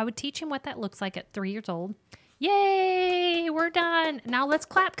 And so I would teach him what that looks like at 3 years old. Yay, we're done. Now let's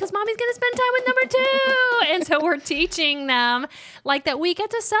clap because mommy's going to spend time with number two. And so we're teaching them like that we get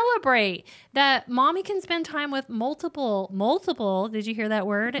to celebrate that mommy can spend time with multiple, did you hear that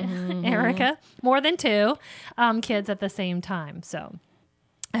word, Erica? More than two kids at the same time. So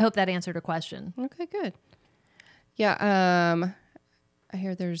I hope that answered a question. Okay, good. Yeah, I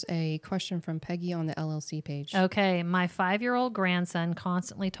hear there's a question from Peggy on the LLC page. Okay, my 5-year-old grandson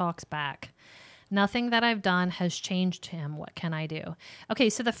constantly talks back. Nothing that I've done has changed him. What can I do? Okay,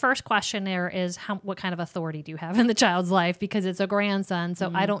 so the first question there is what kind of authority do you have in the child's life? Because it's a grandson.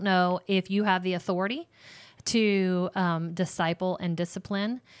 So I don't know if you have the authority to disciple and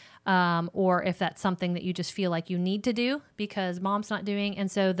discipline, or if that's something that you just feel like you need to do because mom's not doing.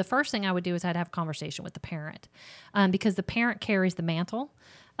 And so the first thing I would do is I'd have a conversation with the parent, because the parent carries the mantle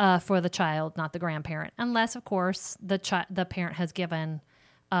for the child, not the grandparent, unless, of course, the parent has given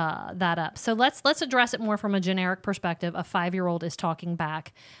that up. So let's address it more from a generic perspective. A 5-year-old is talking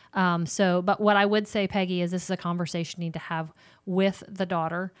back. But what I would say, Peggy, is this is a conversation you need to have with the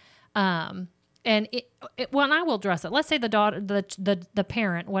daughter. And I will address it. Let's say the daughter, the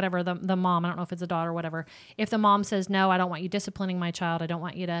parent, whatever, the mom, I don't know if it's a daughter or whatever. If the mom says, no, I don't want you disciplining my child. I don't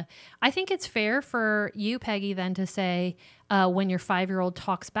want you to, I think it's fair for you, Peggy, then to say, when your 5-year-old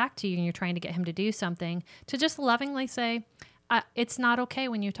talks back to you and you're trying to get him to do something, to just lovingly say, it's not okay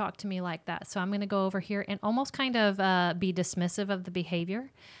when you talk to me like that. So I'm going to go over here and almost kind of be dismissive of the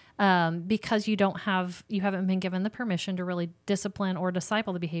behavior, because you haven't been given the permission to really discipline or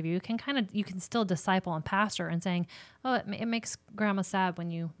disciple the behavior. You can still disciple and pastor and saying, oh, it makes grandma sad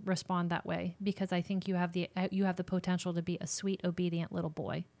when you respond that way, because I think you have the potential to be a sweet, obedient little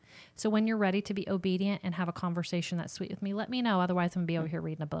boy. So when you're ready to be obedient and have a conversation that's sweet with me, let me know. Otherwise, I'm going to be over here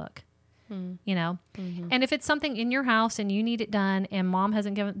reading a book. You know, and if it's something in your house and you need it done and mom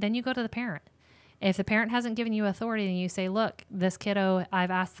hasn't given, then you go to the parent. If the parent hasn't given you authority, then you say, look, this kiddo, I've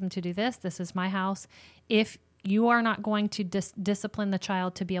asked them to do this. This is my house. If you are not going to discipline the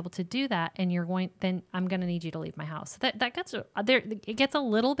child to be able to do that, and then I'm going to need you to leave my house. That gets there. It gets a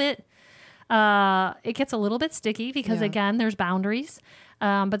little bit sticky because again, there's boundaries.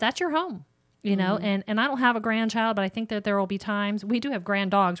 But that's your home. You know, and I don't have a grandchild, but I think that there will be times, we do have grand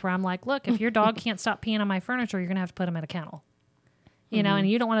dogs where I'm like, look, if your dog can't stop peeing on my furniture, you're going to have to put him at a kennel. You know, and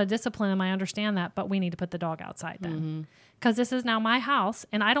you don't want to discipline him. I understand that, but we need to put the dog outside then. Because this is now my house,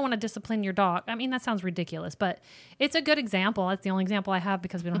 and I don't want to discipline your dog. I mean, that sounds ridiculous, but it's a good example. It's the only example I have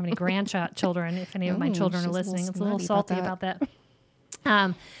because we don't have any grandchildren. If any of my children are listening, it's a little salty about that.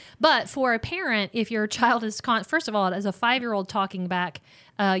 But for a parent, if your child is, first of all, as a 5-year-old talking back,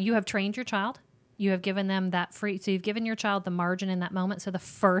 you have trained your child. You have given them that free, so you've given your child the margin in that moment. So the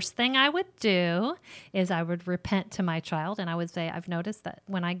first thing I would do is I would repent to my child, and I would say, I've noticed that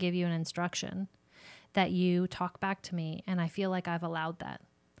when I give you an instruction that you talk back to me, and I feel like I've allowed that.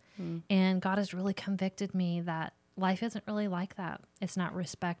 And God has really convicted me that life isn't really like that. It's not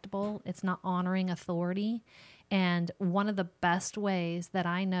respectable. It's not honoring authority. And one of the best ways that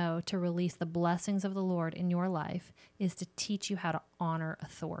I know to release the blessings of the Lord in your life is to teach you how to honor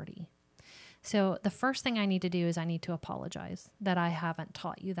authority. So the first thing I need to do is I need to apologize that I haven't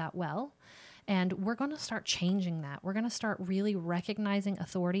taught you that well. And we're going to start changing that. We're going to start really recognizing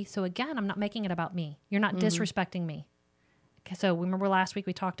authority. So again, I'm not making it about me. You're not disrespecting me. Okay, so remember last week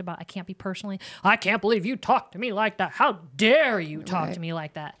we talked about, I can't believe you talked to me like that. How dare you talk to me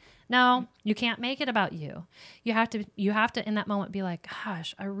like that? No, you can't make it about you. You have to in that moment be like,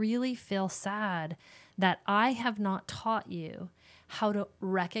 gosh, I really feel sad that I have not taught you how to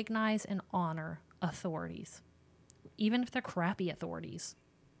recognize and honor authorities, even if they're crappy authorities.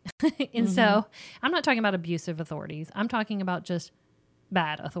 And so I'm not talking about abusive authorities. I'm talking about just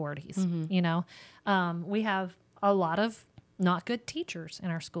bad authorities. You know, we have a lot of not good teachers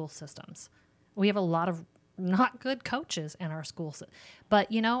in our school systems. We have a lot of not good coaches in our schools.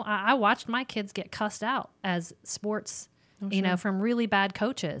 But, you know, I watched my kids get cussed out as sports, you know, from really bad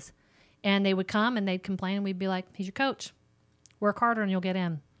coaches. And they would come and they'd complain and we'd be like, he's your coach. Work harder and you'll get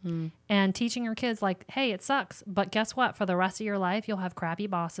in. And teaching your kids like, hey, it sucks. But guess what? For the rest of your life, you'll have crappy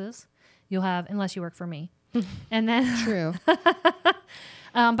bosses. You'll have, unless you work for me. And then True.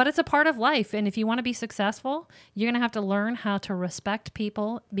 But it's a part of life. And if you want to be successful, you're going to have to learn how to respect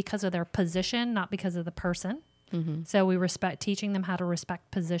people because of their position, not because of the person. So we teaching them how to respect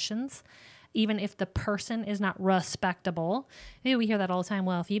positions, even if the person is not respectable. Maybe we hear that all the time.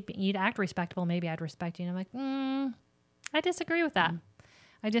 Well, if you'd act respectable, maybe I'd respect you. And I'm like, I disagree with that.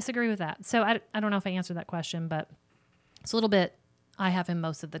 I disagree with that. So I don't know if I answered that question, but it's a little bit, I have him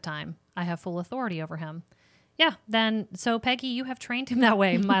most of the time. I have full authority over him. Yeah, then, so Peggy, you have trained him that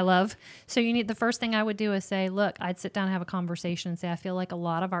way, my love. So the first thing I would do is say, look, I'd sit down and have a conversation and say, I feel like a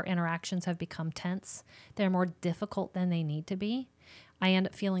lot of our interactions have become tense. They're more difficult than they need to be. I end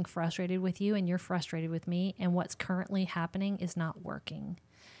up feeling frustrated with you and you're frustrated with me. And what's currently happening is not working.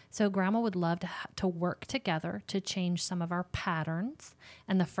 So grandma would love to work together to change some of our patterns.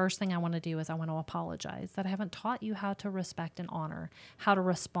 And the first thing I want to do is I want to apologize that I haven't taught you how to respect and honor, how to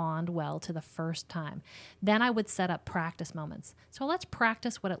respond well to the first time. Then I would set up practice moments. So let's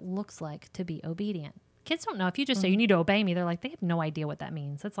practice what it looks like to be obedient. Kids don't know. If you just say you need to obey me, they're like, they have no idea what that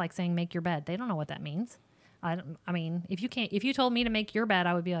means. It's like saying make your bed. They don't know what that means. I mean, if you told me to make your bed,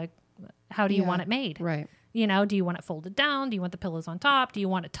 I would be like, how do you want it made? Right. You know, do you want it folded down? Do you want the pillows on top? Do you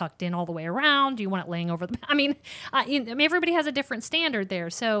want it tucked in all the way around? Do you want it laying over the... I mean, everybody has a different standard there.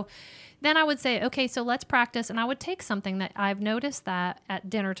 So then I would say, okay, so let's practice. And I would take something that I've noticed that at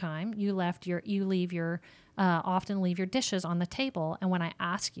dinner time, often leave your dishes on the table. And when I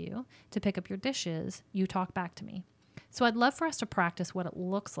ask you to pick up your dishes, you talk back to me. So I'd love for us to practice what it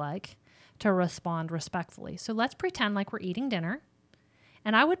looks like to respond respectfully. So let's pretend like we're eating dinner.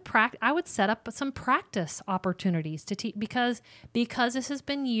 And I would set up some practice opportunities to teach, because this has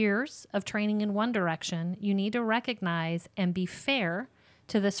been years of training in one direction. You need to recognize and be fair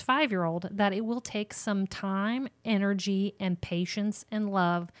to this 5-year-old that it will take some time, energy, and patience and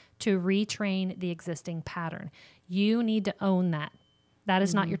love to retrain the existing pattern. You need to own that. That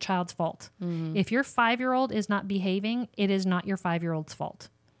is not your child's fault. If your 5-year-old is not behaving, it is not your 5-year-old's fault.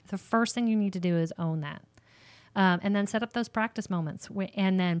 The first thing you need to do is own that. And then set up those practice moments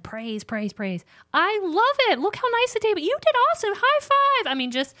and then praise. I love it. Look how nice the table. You did awesome. High five.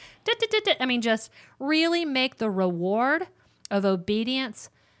 I mean, just really make the reward of obedience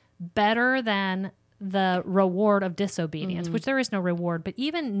better than the reward of disobedience, which there is no reward, but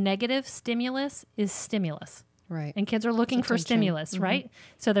even negative stimulus is stimulus. Right. And kids are looking for stimulus, right?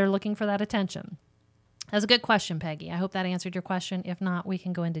 So they're looking for that attention. That's a good question, Peggy. I hope that answered your question. If not, we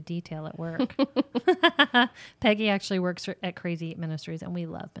can go into detail at work. Peggy actually works at Crazy Eat Ministries, and we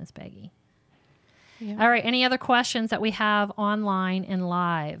love Miss Peggy. Yeah. All right. Any other questions that we have online and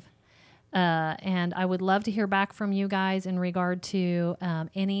live? And I would love to hear back from you guys in regard to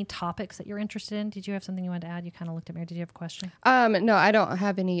any topics that you're interested in. Did you have something you wanted to add? You kind of looked at me. Or did you have a question? No, I don't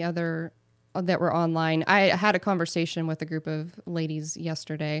have any other that were online. I had a conversation with a group of ladies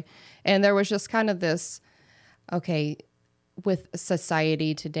yesterday, and there was just kind of this, okay, with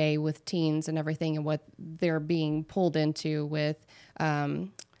society today, with teens and everything, and what they're being pulled into with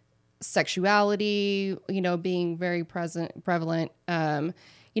sexuality, being very prevalent, kind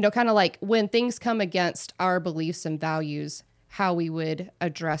of like when things come against our beliefs and values, how we would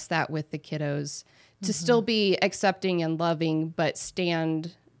address that with the kiddos to still be accepting and loving, but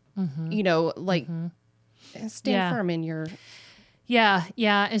stand stand firm in your... Yeah.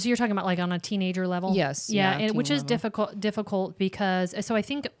 And so you're talking about like on a teenager level? Yes. Which is difficult because, so I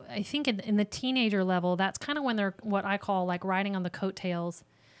think in the teenager level, that's kind of when they're what I call like riding on the coattails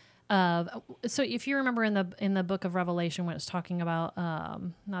of, so if you remember in the book of Revelation, when it's talking about,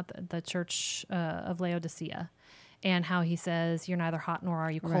 not the church of Laodicea, and how he says, you're neither hot nor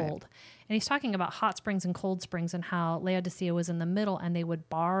are you cold. Right. And he's talking about hot springs and cold springs and how Laodicea was in the middle, and they would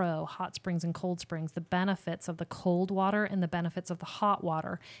borrow hot springs and cold springs, the benefits of the cold water and the benefits of the hot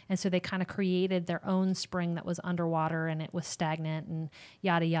water. And so they kind of created their own spring that was underwater and it was stagnant and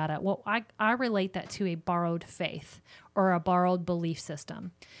yada, yada. Well, I relate that to a borrowed faith or a borrowed belief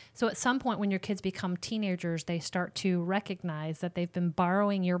system. So at some point when your kids become teenagers, they start to recognize that they've been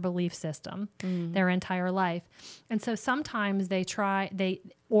borrowing your belief system their entire life. And so sometimes they've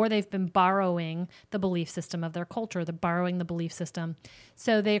been borrowing the belief system of their culture, borrowing the belief system.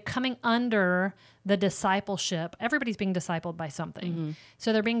 So they're coming under the discipleship. Everybody's being discipled by something.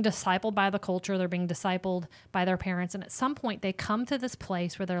 So they're being discipled by the culture. They're being discipled by their parents. And at some point they come to this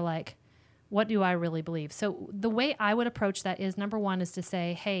place where they're like, what do I really believe? So the way I would approach that is, number one, is to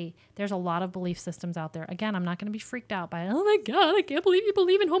say, hey, there's a lot of belief systems out there. Again, I'm not going to be freaked out by, oh my God, I can't believe you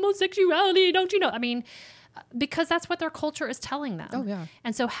believe in homosexuality. Don't you know? I mean, because that's what their culture is telling them. Oh, yeah.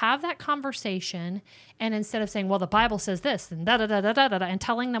 And so have that conversation, and instead of saying, well, the Bible says this, and da-da-da-da-da-da, and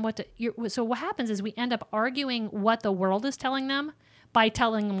telling them so what happens is we end up arguing what the world is telling them by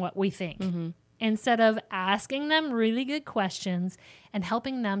telling them what we think. Instead of asking them really good questions and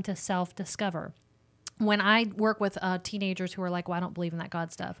helping them to self-discover. When I work with teenagers who are like, well, I don't believe in that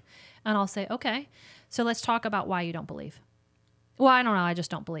God stuff. And I'll say, okay, so let's talk about why you don't believe. Well, I don't know. I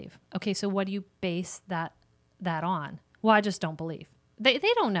just don't believe. Okay, so what do you base that on? Well, I just don't believe. They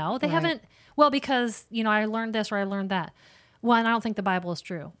don't know. They haven't, well, because, I learned this or I learned that. Well, and I don't think the Bible is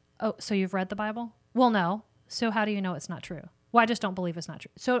true. Oh, so you've read the Bible? Well, no. So how do you know it's not true? Well, I just don't believe it's not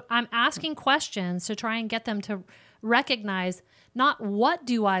true. So I'm asking questions to try and get them to recognize not what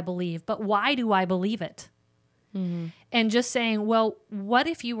do I believe, but why do I believe it? And just saying, well, what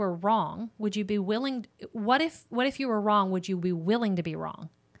if you were wrong? Would you be willing? What if you were wrong? Would you be willing to be wrong?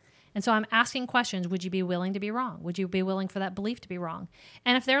 And so I'm asking questions. Would you be willing to be wrong? Would you be willing for that belief to be wrong?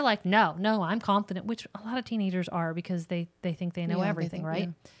 And if they're like, no, I'm confident, which a lot of teenagers are because they think they know Yeah, they everything, think- right?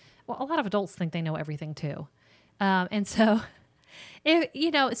 yeah. Well, a lot of adults think they know everything too. And so,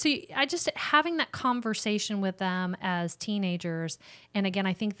 I just having that conversation with them as teenagers. And again,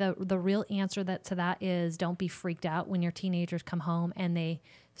 I think the real answer to that is don't be freaked out when your teenagers come home and they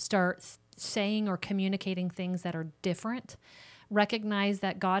start saying or communicating things that are different. Recognize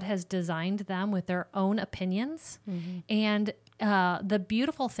that God has designed them with their own opinions. And the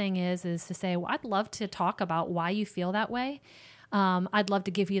beautiful thing is to say, well, I'd love to talk about why you feel that way. I'd love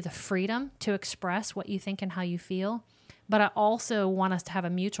to give you the freedom to express what you think and how you feel. But I also want us to have a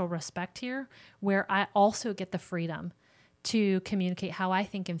mutual respect here where I also get the freedom to communicate how I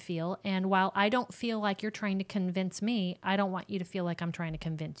think and feel. And while I don't feel like you're trying to convince me, I don't want you to feel like I'm trying to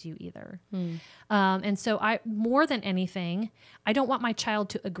convince you either. And so more than anything, I don't want my child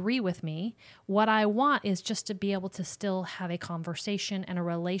to agree with me. What I want is just to be able to still have a conversation and a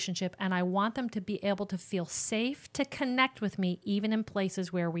relationship. And I want them to be able to feel safe to connect with me, even in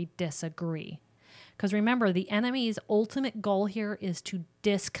places where we disagree. Because remember, the enemy's ultimate goal here is to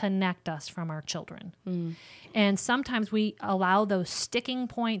disconnect us from our children. And sometimes we allow those sticking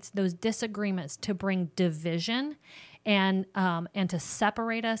points, those disagreements to bring division and to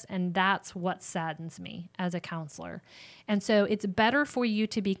separate us. And that's what saddens me as a counselor. And so it's better for you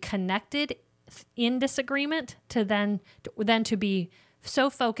to be connected in disagreement than to be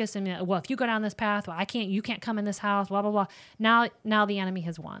so focused and, well, if you go down this path, well, you can't come in this house, blah, blah, blah. Now the enemy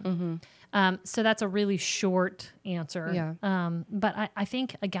has won. So that's a really short answer. Yeah. But I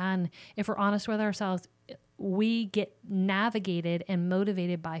think, again, if we're honest with ourselves, we get navigated and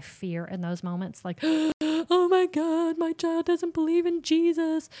motivated by fear in those moments. Like, oh my God, my child doesn't believe in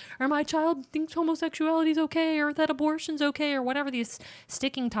Jesus, or my child thinks homosexuality is okay, or that abortion's okay, or whatever these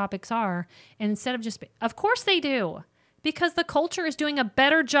sticking topics are. And instead of of course they do, because the culture is doing a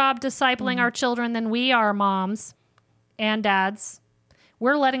better job discipling our children than we are, moms and dads.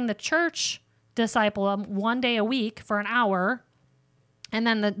 We're letting the church disciple them one day a week for an hour, and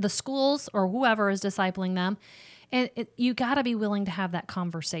then the schools or whoever is discipling them. And you got to be willing to have that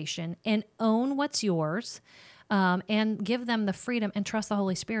conversation and own what's yours, and give them the freedom and trust the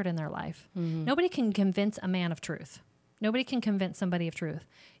Holy Spirit in their life. Nobody can convince a man of truth. Nobody can convince somebody of truth.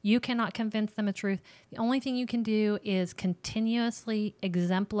 You cannot convince them of truth. The only thing you can do is continuously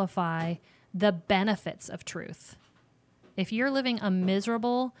exemplify the benefits of truth. If you're living a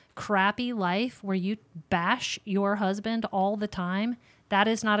miserable, crappy life where you bash your husband all the time, that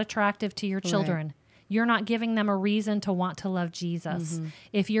is not attractive to your children. Right. You're not giving them a reason to want to love Jesus.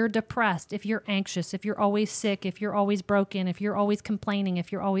 If you're depressed, if you're anxious, if you're always sick, if you're always broken, if you're always complaining,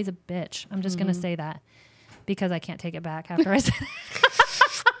 if you're always a bitch, I'm just going to say that because I can't take it back after I said it.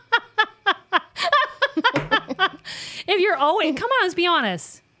 If you're always, come on, let's be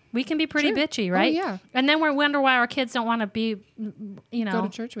honest. We can be pretty bitchy, right? Oh, yeah. And then we wonder why our kids don't want to be, go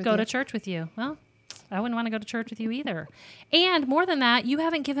to church with you. Well, I wouldn't want to go to church with you either. And more than that, you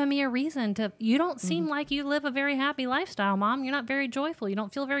haven't given me a reason to, you don't seem like you live a very happy lifestyle, Mom. You're not very joyful. You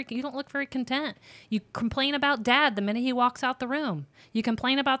don't look very content. You complain about Dad the minute he walks out the room. You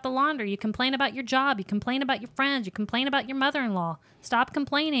complain about the laundry. You complain about your job. You complain about your friends. You complain about your mother-in-law. Stop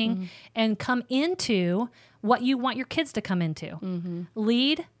complaining and come into what you want your kids to come into.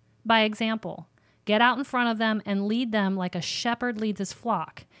 Lead by example. Get out in front of them and lead them like a shepherd leads his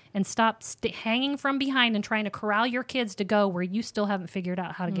flock, and stop hanging from behind and trying to corral your kids to go where you still haven't figured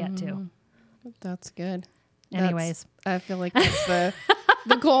out how to get to. That's good. Anyways. I feel like that's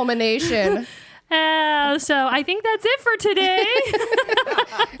the culmination. So I think that's it for today.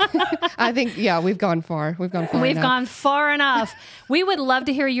 I think, we've gone far. We've gone far enough. We would love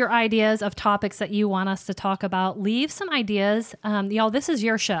to hear your ideas of topics that you want us to talk about. Leave some ideas. Y'all, this is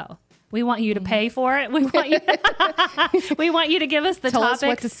your show. We want you to pay for it. We want you to give us the Tell topics. us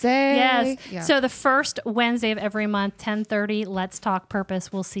what to say. Yes. Yeah. So the first Wednesday of every month, 10:30, Let's Talk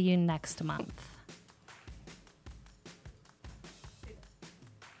Purpose. We'll see you next month.